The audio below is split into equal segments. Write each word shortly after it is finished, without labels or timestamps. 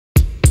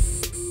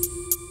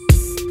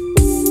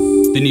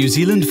The New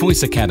Zealand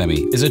Voice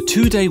Academy is a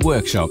 2-day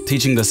workshop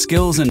teaching the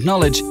skills and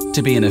knowledge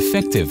to be an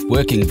effective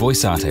working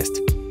voice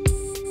artist.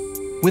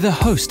 With a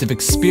host of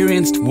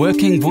experienced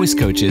working voice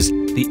coaches,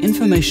 the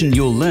information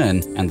you'll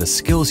learn and the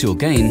skills you'll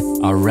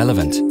gain are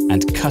relevant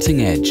and cutting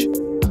edge.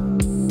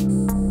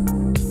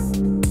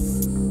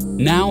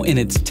 Now in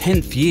its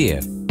 10th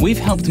year, we've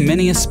helped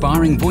many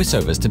aspiring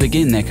voiceovers to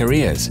begin their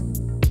careers.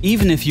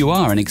 Even if you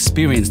are an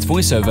experienced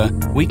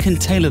voiceover, we can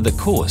tailor the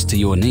course to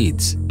your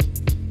needs.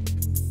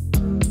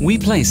 We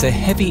place a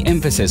heavy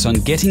emphasis on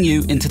getting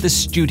you into the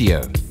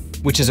studio,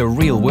 which is a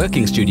real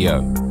working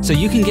studio, so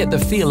you can get the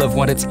feel of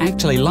what it's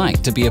actually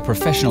like to be a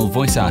professional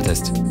voice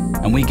artist,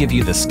 and we give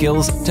you the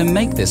skills to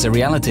make this a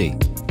reality.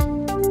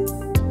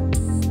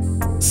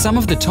 Some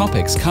of the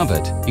topics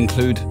covered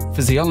include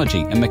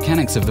physiology and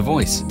mechanics of the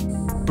voice,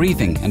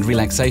 breathing and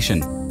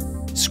relaxation,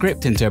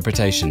 script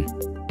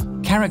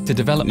interpretation, character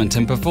development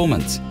and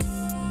performance,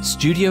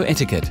 studio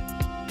etiquette,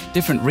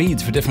 different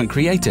reads for different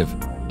creative,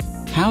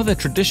 how the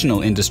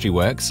traditional industry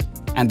works,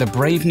 and the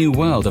brave new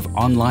world of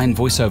online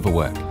voiceover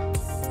work.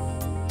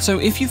 So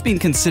if you've been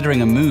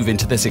considering a move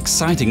into this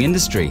exciting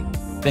industry,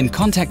 then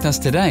contact us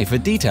today for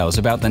details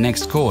about the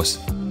next course.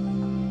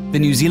 The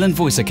New Zealand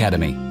Voice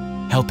Academy,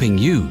 helping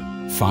you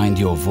find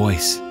your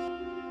voice.